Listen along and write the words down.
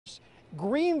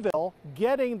Greenville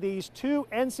getting these two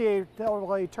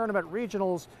NCAA tournament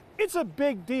regionals, it's a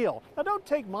big deal. Now, don't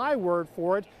take my word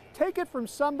for it. Take it from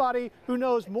somebody who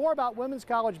knows more about women's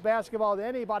college basketball than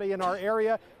anybody in our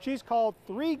area. She's called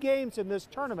 3 games in this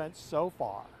tournament so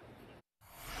far.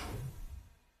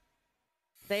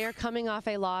 They are coming off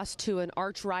a loss to an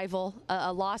arch rival,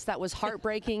 a loss that was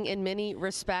heartbreaking in many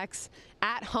respects.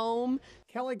 At home,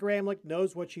 Kelly Gramlich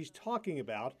knows what she's talking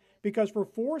about because for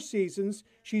 4 seasons,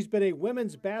 she's been a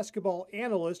women's basketball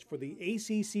analyst for the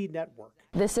ACC network.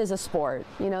 This is a sport.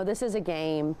 You know, this is a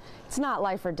game. It's not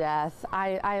life or death.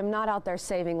 I am not out there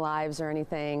saving lives or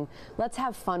anything. Let's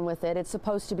have fun with it. It's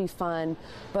supposed to be fun,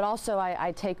 but also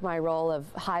I take my role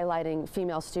of highlighting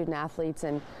female student athletes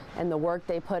and the work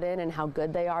they put in and how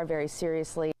good they are very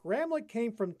seriously. Gramlich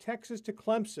came from Texas to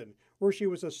Clemson, where she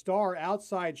was a star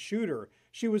outside shooter.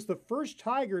 She was the first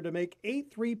Tiger to make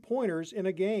 8 3-pointers in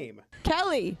a game.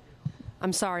 Kelly.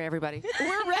 I'm sorry, everybody.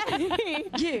 We're ready.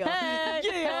 Yeah.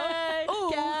 Hey, Ooh.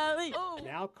 Kelly. Ooh.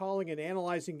 Now calling and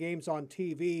analyzing games on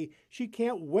TV, she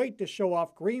can't wait to show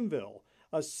off Greenville,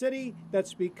 a city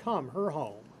that's become her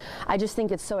home. I just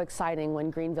think it's so exciting when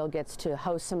Greenville gets to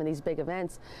host some of these big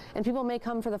events, and people may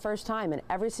come for the first time, and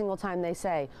every single time they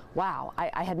say, wow,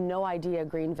 I had no idea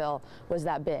Greenville was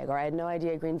that big, or I had no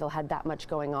idea Greenville had that much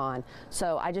going on.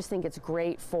 So I just think it's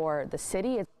great for the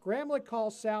city. Gramlich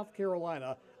calls South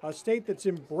Carolina a state that's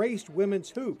embraced women's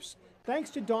hoops,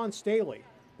 thanks to Dawn Staley,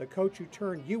 the coach who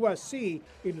turned USC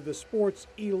into the sports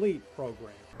elite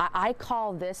program. I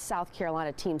call this South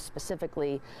Carolina team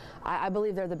specifically, I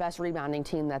believe they're the best rebounding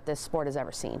team that this sport has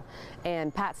ever seen.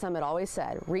 And Pat Summitt always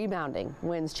said, rebounding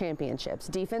wins championships.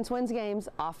 Defense wins games,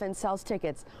 offense sells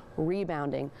tickets,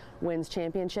 rebounding wins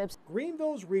championships.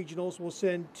 Greenville's regionals will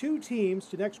send 2 teams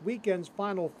to next weekend's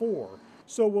Final Four.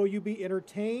 So will you be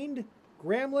entertained?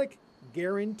 Gramlich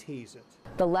guarantees it.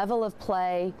 The level of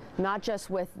play, not just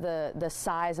with the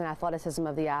size and athleticism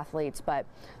of the athletes, but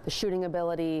the shooting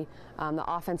ability, the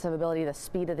offensive ability, the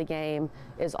speed of the game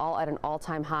is all at an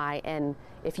all-time high. And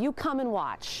if you come and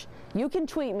watch, you can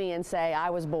tweet me and say I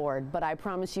was bored, but I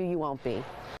promise you, you won't be.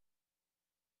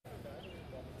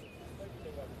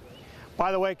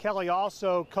 By the way, Kelly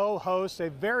also co-hosts a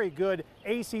very good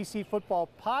ACC football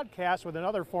podcast with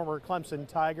another former Clemson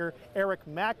Tiger, Eric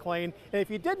McLean. And if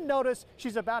you didn't notice,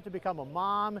 she's about to become a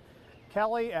mom.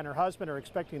 Kelly and her husband are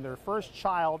expecting their first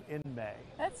child in May.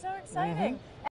 That's so exciting.